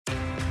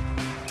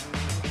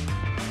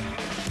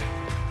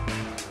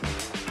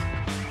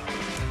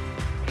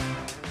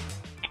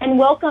and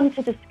welcome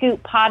to the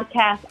Scoop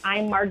Podcast.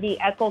 I'm Margie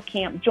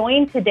Eckelkamp,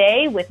 joined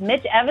today with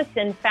Mitch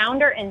Evison,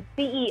 founder and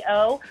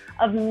CEO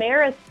of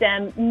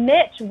Meristem.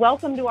 Mitch,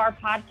 welcome to our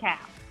podcast.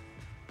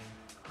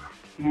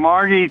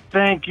 Margie,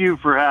 thank you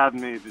for having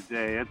me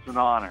today. It's an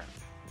honor.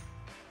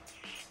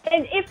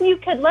 And if you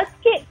could, let's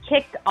get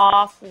kicked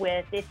off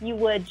with, if you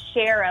would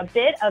share a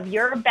bit of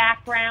your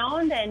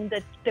background and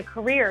the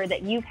career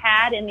that you've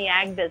had in the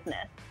ag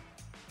business.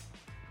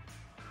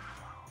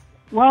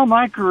 Well,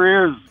 my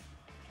career is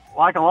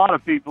like a lot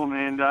of people in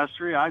the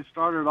industry. I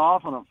started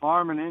off on a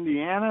farm in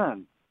Indiana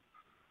and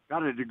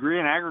got a degree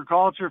in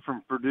agriculture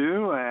from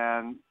Purdue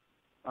and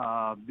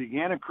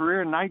began a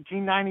career in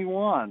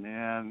 1991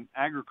 in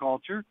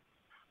agriculture.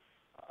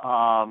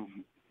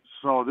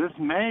 So this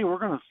May, we're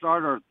going to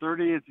start our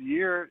 30th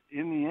year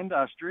in the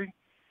industry.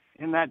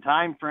 In that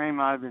time frame,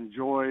 I've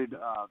enjoyed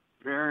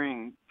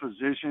varying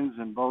positions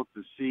in both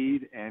the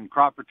seed and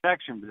crop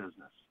protection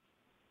business.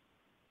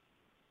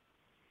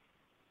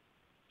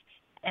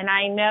 And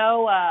I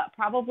know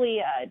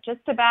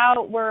just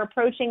about we're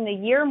approaching the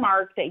year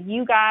mark that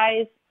you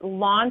guys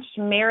launched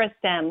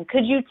Meristem.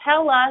 Could you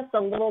tell us a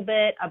little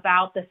bit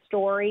about the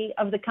story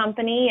of the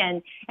company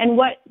and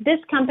what this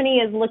company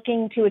is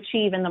looking to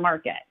achieve in the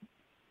market?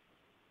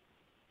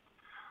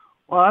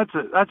 Well,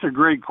 that's a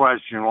great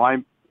question. Why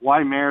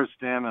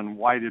Meristem and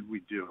why did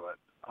we do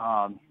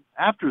it?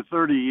 After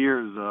 30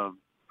 years of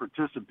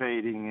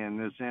participating in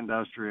this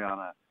industry on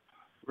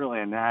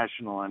a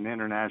national and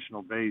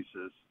international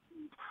basis,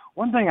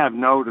 one thing I've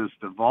noticed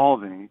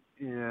evolving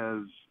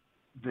is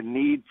the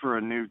need for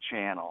a new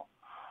channel.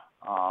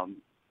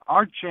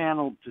 Our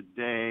channel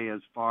today, as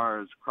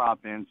far as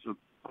crop input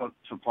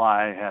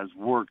supply, has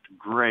worked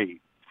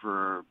great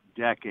for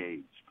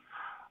decades.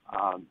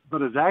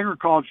 But as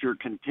agriculture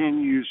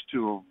continues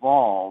to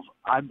evolve,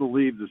 I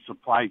believe the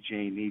supply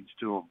chain needs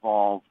to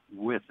evolve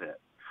with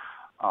it.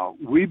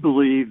 We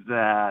believe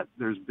that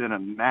there's been a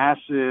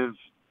massive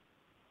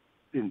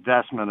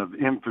investment of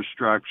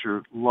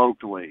infrastructure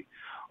locally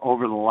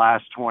over the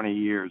last 20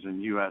 years in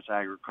U.S.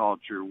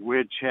 agriculture,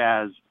 which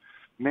has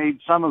made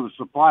some of the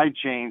supply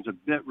chains a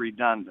bit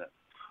redundant.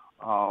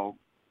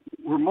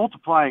 We're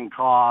multiplying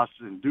costs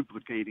and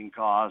duplicating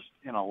costs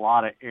in a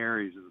lot of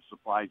areas of the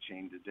supply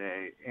chain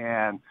today.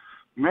 And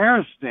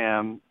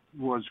Meristem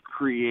was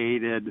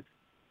created to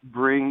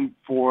bring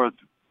forth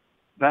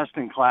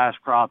best-in-class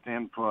crop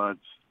inputs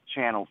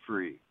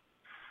channel-free.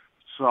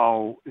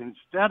 So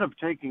instead of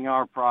taking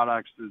our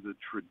products through the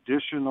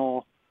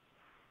traditional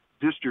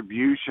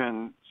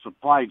distribution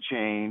supply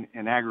chain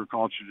in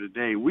agriculture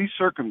today, we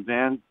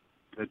circumvent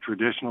the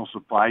traditional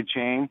supply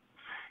chain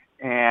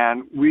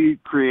and we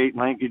create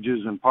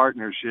linkages and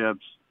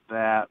partnerships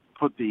that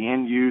put the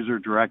end user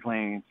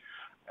directly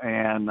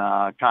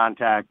in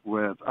contact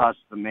with us,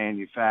 the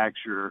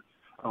manufacturer,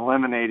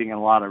 eliminating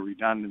a lot of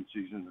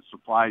redundancies in the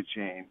supply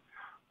chain.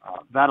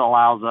 That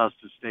allows us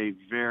to stay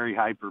very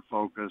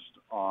hyper-focused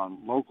on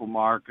local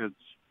markets,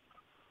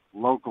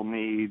 local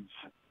needs,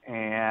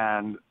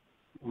 and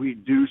we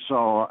do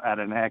so at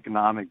an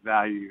economic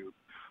value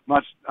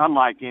much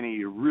unlike any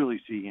you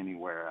really see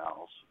anywhere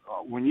else.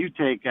 When you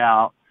take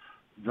out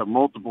the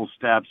multiple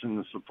steps in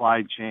the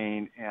supply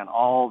chain and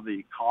all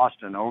the cost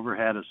and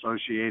overhead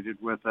associated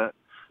with it,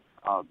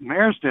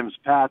 Meristem's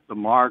path to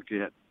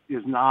market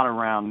is not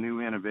around new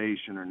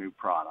innovation or new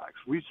products.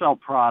 We sell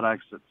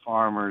products that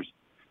farmers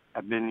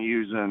have been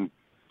using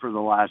for the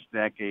last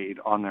decade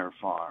on their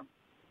farm.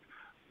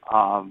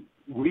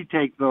 We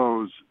take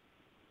those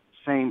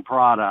same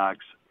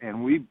products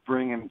and we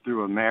bring them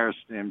through a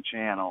Meristem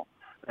channel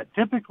that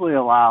typically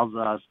allows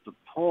us to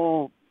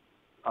pull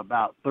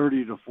about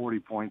 30 to 40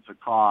 points of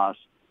cost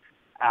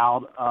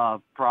out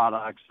of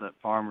products that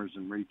farmers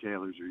and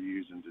retailers are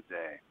using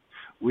today.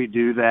 We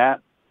do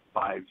that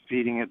by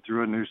feeding it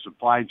through a new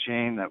supply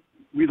chain that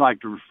we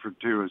like to refer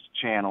to as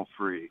channel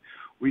free.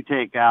 We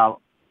take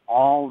out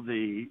all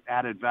the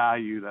added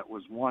value that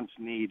was once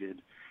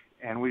needed,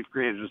 and we've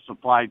created a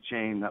supply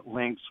chain that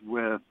links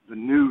with the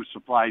new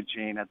supply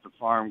chain at the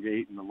farm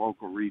gate and the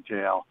local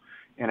retail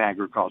in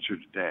agriculture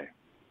today.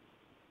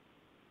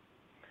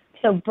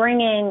 So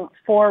bringing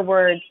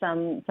forward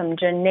some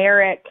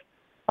generic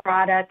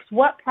products,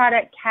 what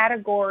product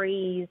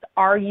categories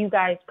are you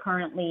guys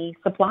currently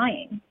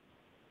supplying?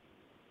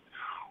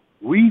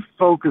 We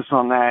focus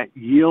on that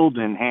yield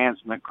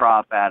enhancement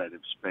crop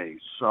additive space.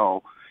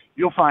 So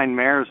you'll find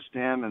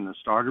Meristem in the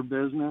starter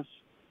business,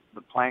 the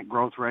plant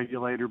growth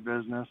regulator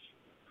business,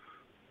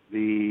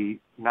 the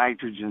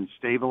nitrogen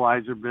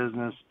stabilizer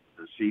business,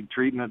 the seed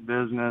treatment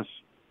business,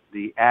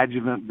 the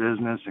adjuvant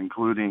business,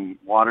 including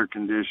water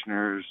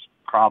conditioners,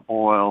 crop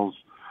oils,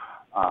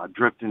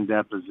 drift and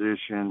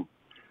deposition,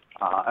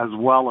 as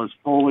well as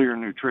foliar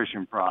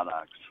nutrition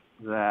products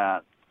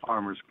that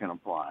farmers can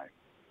apply.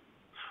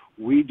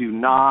 We do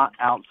not,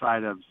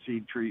 outside of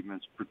seed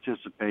treatments,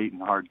 participate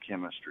in hard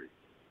chemistry.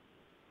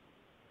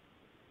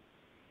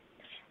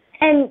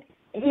 And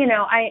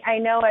I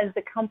know as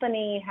the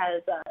company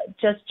has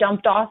just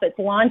jumped off its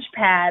launch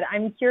pad,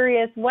 I'm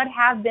curious, what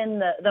have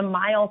been the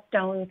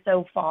milestones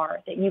so far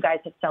that you guys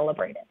have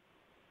celebrated?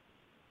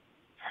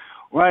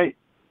 Well,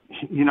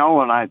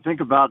 when I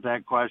think about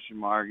that question,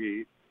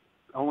 Margie,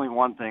 only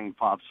one thing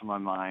pops to my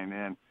mind,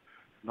 and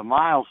the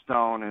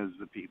milestone is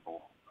the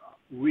people.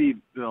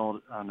 We've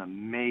built an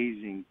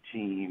amazing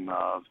team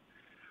of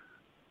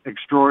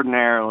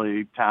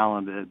extraordinarily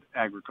talented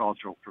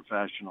agricultural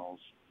professionals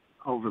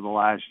over the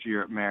last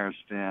year at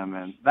Meristem,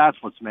 and that's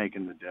what's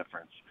making the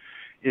difference.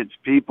 It's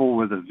people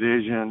with a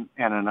vision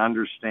and an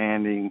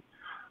understanding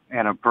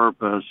and a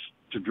purpose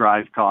to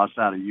drive costs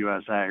out of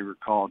U.S.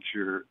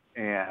 agriculture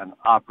and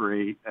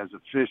operate as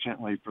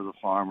efficiently for the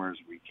farmers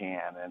we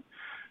can. And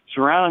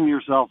surrounding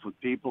yourself with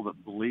people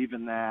that believe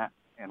in that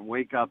and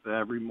wake up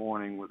every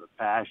morning with a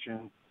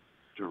passion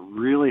to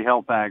really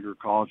help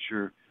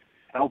agriculture,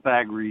 help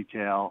ag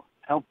retail,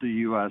 help the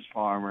U.S.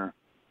 farmer,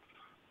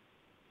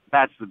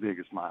 that's the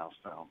biggest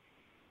milestone.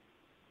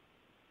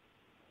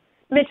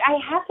 Mitch, I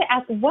have to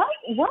ask, what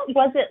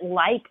was it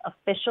like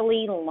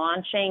officially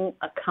launching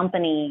a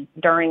company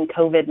during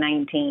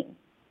COVID-19?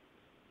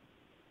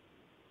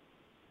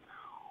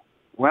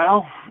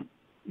 Well,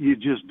 you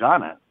just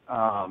done it.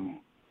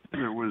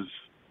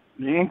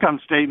 The income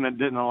statement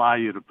didn't allow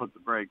you to put the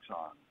brakes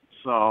on.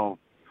 So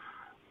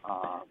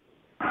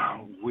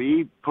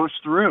we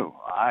pushed through.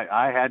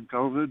 I had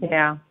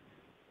COVID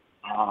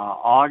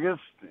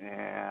August,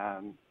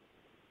 and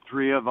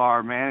 3 of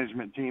our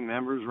management team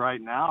members right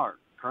now are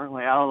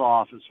currently out of the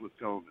office with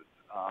COVID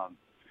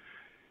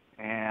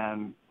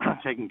and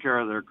taking care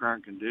of their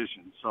current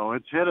conditions. So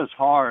it's hit us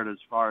hard as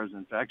far as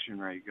infection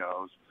rate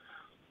goes.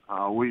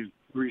 We've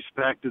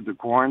respected the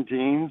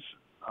quarantines.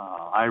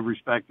 I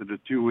respected a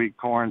 2-week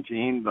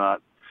quarantine, but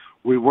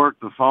we work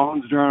the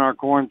phones during our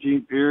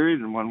quarantine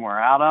period, and when we're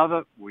out of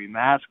it, we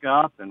mask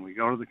up and we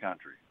go to the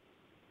country.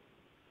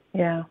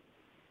 Yeah.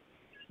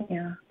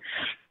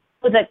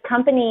 So the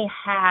company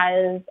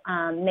has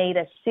made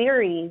a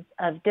series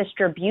of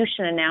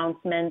distribution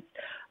announcements.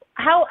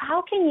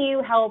 How can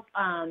you help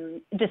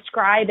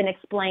describe and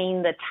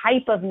explain the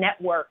type of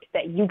network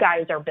that you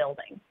guys are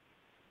building?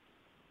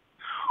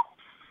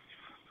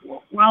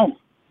 Well,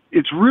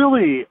 it's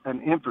really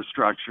an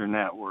infrastructure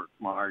network,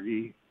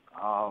 Margie.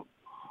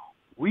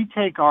 We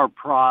take our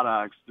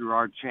products through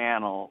our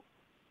channel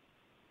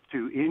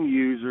to end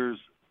users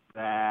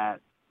that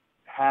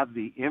have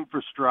the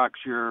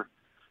infrastructure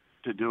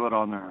to do it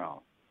on their own.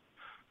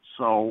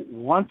 So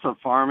once a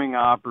farming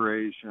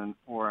operation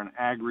or an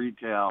ag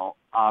retail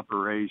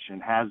operation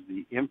has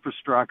the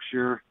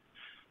infrastructure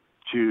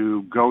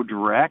to go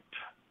direct,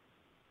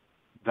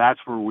 that's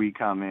where we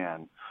come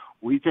in.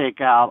 We take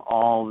out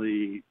all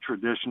the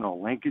traditional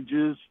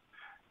linkages.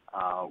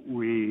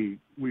 We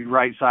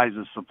right-size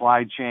the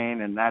supply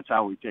chain, and that's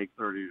how we take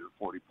 30 to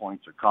 40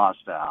 points of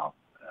cost out.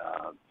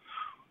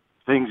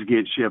 Things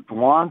get shipped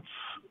once,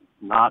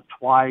 not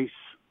twice,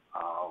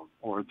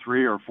 or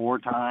 3 or 4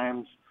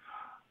 times.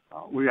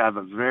 We have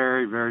a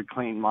very, very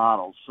clean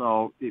model.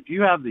 So if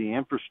you have the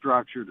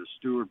infrastructure to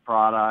steward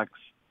products,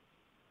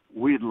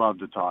 we'd love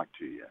to talk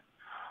to you.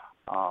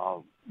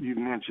 You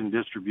mentioned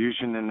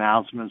distribution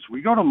announcements.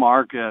 We go to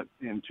market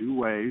in 2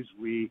 ways.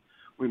 We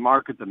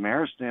market the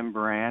Meristem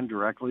brand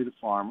directly to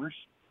farmers,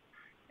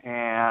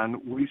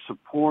 and we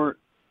support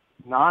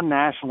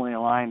non-nationally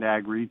aligned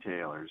ag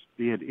retailers,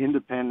 be it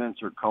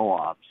independents or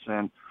co-ops.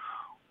 And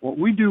what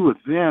we do with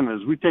them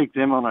is we take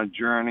them on a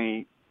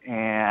journey,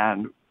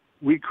 and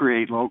we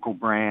create local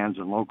brands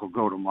and local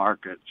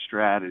go-to-market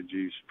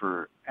strategies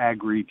for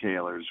ag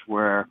retailers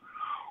where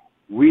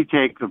we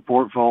take the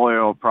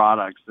portfolio of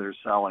products they're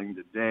selling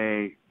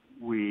today.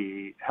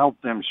 We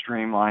help them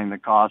streamline the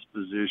cost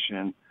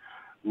position.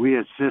 We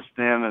assist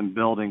them in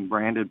building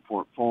branded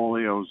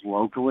portfolios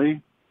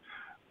locally.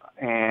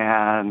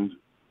 And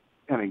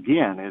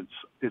again,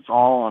 it's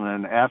all in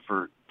an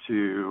effort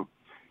to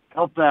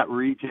help that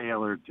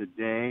retailer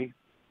today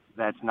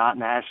that's not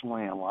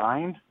nationally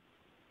aligned.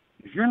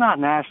 If you're not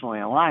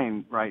nationally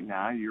aligned right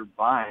now, you're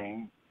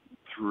buying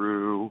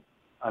through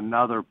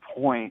another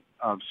point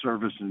of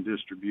service and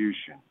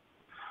distribution.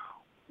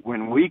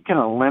 When we can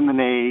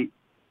eliminate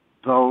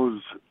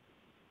those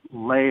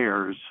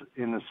layers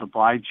in the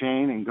supply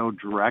chain and go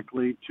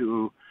directly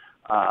to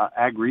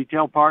ag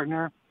retail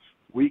partner,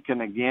 we can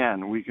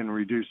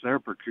reduce their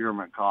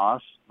procurement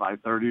costs by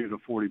 30 to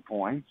 40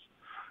 points.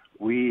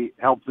 We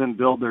help them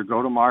build their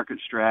go-to-market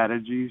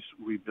strategies.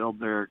 We build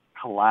their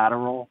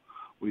collateral.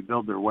 We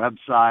build their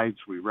websites.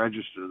 We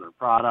register their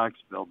products,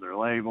 build their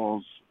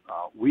labels.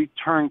 We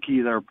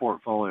turnkey their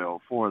portfolio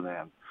for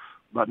them,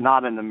 but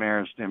not in the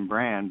Meristem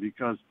brand,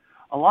 because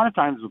a lot of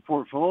times the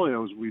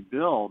portfolios we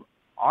build,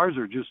 ours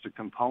are just a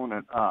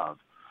component of.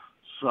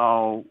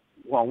 So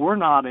while we're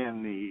not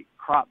in the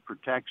crop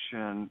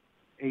protection,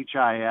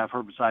 HIF,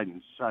 herbicide,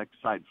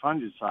 insecticide,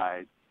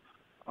 fungicide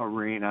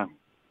arena,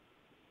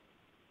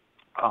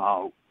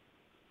 our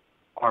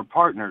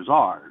partners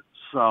are.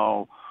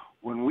 So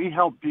when we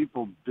help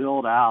people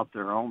build out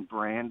their own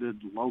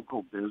branded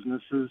local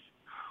businesses,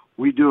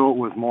 we do it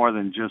with more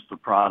than just the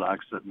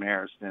products that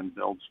Meristem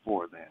builds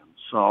for them.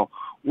 So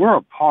we're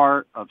a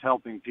part of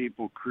helping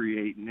people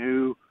create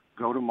new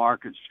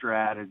go-to-market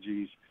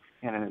strategies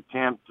in an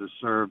attempt to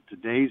serve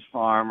today's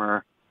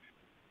farmer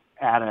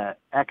at an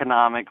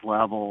economic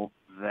level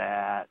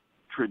that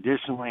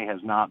traditionally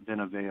has not been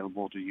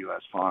available to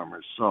U.S.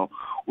 farmers. So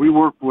we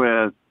work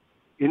with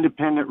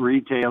independent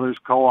retailers,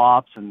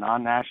 co-ops, and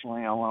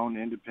non-nationally owned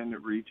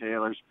independent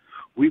retailers.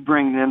 We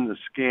bring them the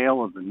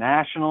scale of the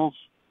nationals.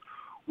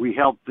 We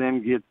help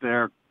them get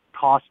their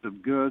cost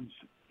of goods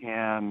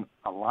in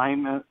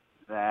alignment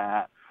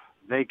that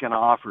they can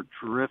offer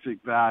terrific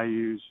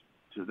values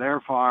to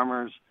their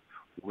farmers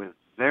with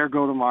their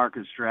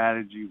go-to-market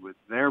strategy, with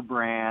their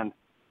brand,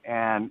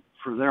 and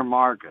for their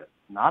market.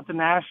 Not the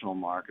national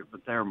market,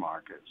 but their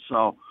market.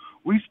 So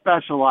we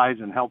specialize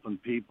in helping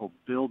people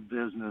build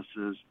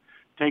businesses,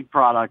 take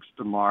products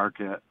to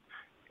market,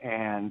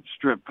 and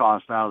strip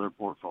costs out of their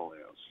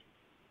portfolios.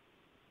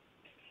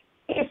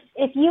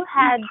 If you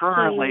had we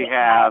currently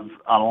have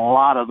a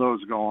lot of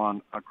those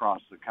going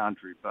across the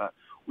country, but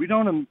we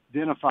don't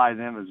identify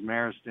them as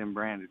Meristem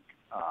branded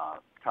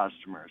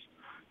customers.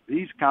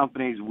 These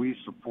companies we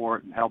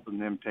support in helping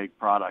them take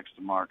products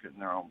to market in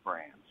their own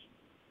brands.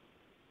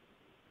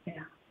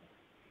 Yeah.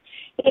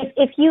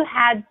 If you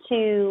had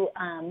to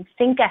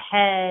think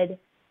ahead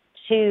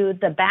to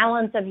the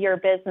balance of your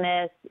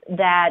business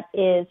that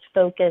is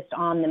focused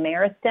on the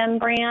Meristem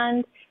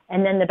brand,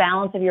 and then the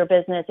balance of your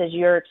business, as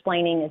you're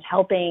explaining, is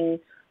helping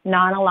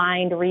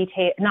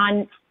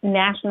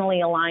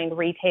non-nationally aligned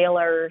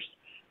retailers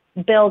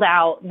build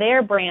out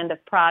their brand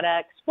of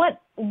products, what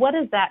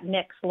does that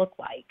mix look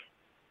like?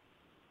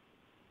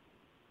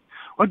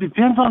 Well, it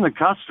depends on the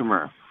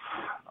customer.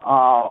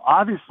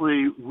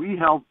 Obviously, we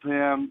help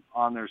them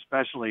on their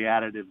specialty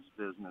additives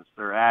business,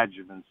 their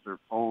adjuvants, their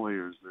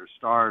foliars, their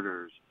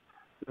starters,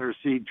 their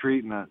seed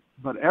treatment.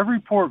 But every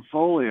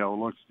portfolio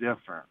looks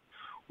different.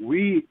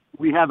 We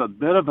have a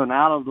bit of an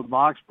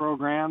out-of-the-box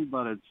program,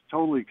 but it's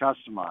totally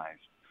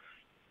customized.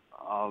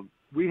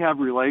 We have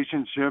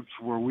relationships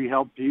where we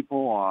help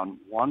people on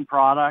one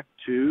product,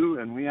 two,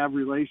 and we have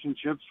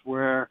relationships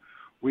where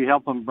we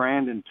help them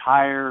brand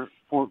entire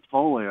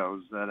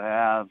portfolios that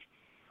have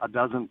a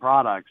dozen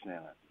products in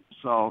it.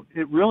 So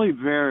it really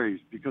varies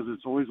because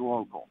it's always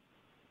local.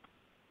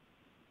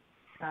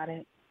 Got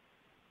it.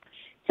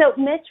 So,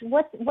 Mitch,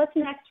 what's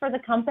next for the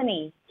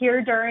company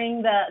here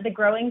during the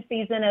growing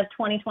season of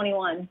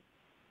 2021?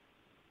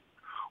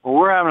 Well,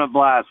 we're having a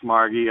blast,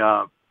 Margie.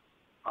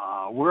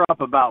 We're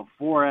up about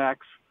 4X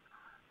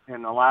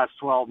in the last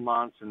 12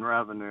 months in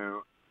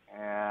revenue,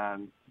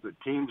 and the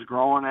team's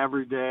growing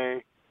every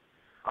day.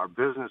 Our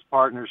business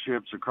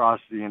partnerships across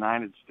the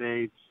United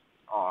States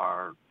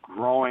are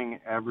growing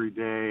every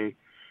day.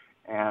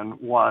 And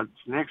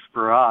what's next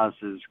for us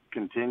is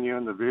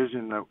continuing the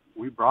vision that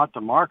we brought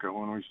to market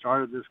when we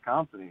started this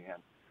company.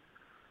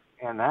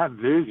 And that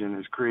vision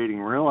is creating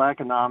real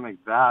economic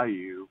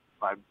value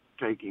by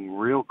taking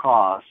real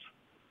costs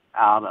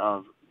out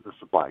of the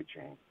supply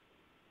chain.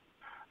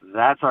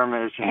 That's our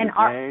mission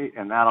today,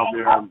 and that'll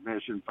be our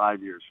mission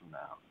 5 years from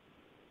now.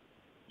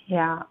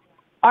 Yeah.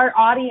 Our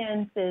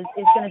audience is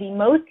going to be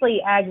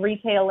mostly ag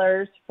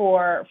retailers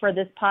for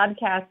this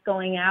podcast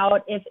going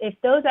out. If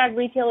those ag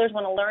retailers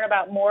want to learn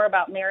more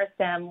about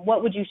Meristem,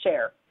 what would you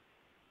share?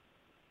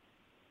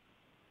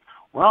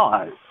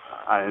 Well,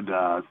 I'd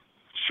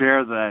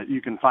share that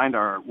you can find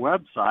our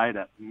website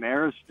at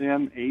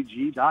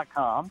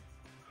meristemag.com.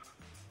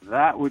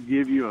 That would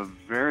give you a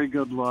very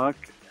good look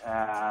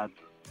at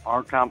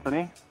our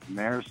company,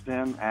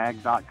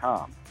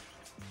 meristemag.com.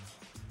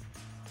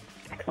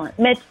 Excellent.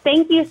 Mitch,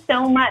 thank you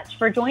so much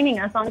for joining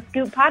us on the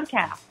Scoop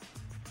podcast.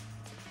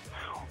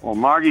 Well,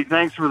 Margie,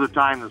 thanks for the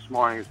time this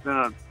morning. It's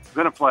been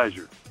a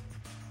pleasure.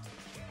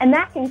 And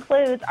that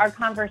concludes our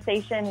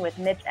conversation with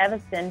Mitch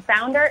Evanston,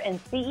 founder and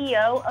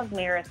CEO of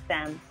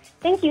Meristem.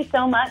 Thank you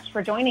so much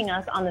for joining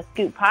us on the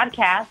Scoop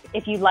podcast.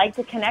 If you'd like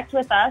to connect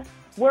with us,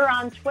 we're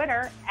on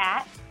Twitter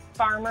at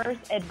Farmers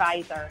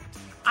Advisor.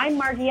 I'm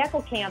Margie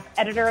Eckelkamp,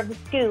 editor of The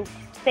Scoop.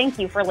 Thank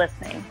you for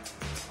listening.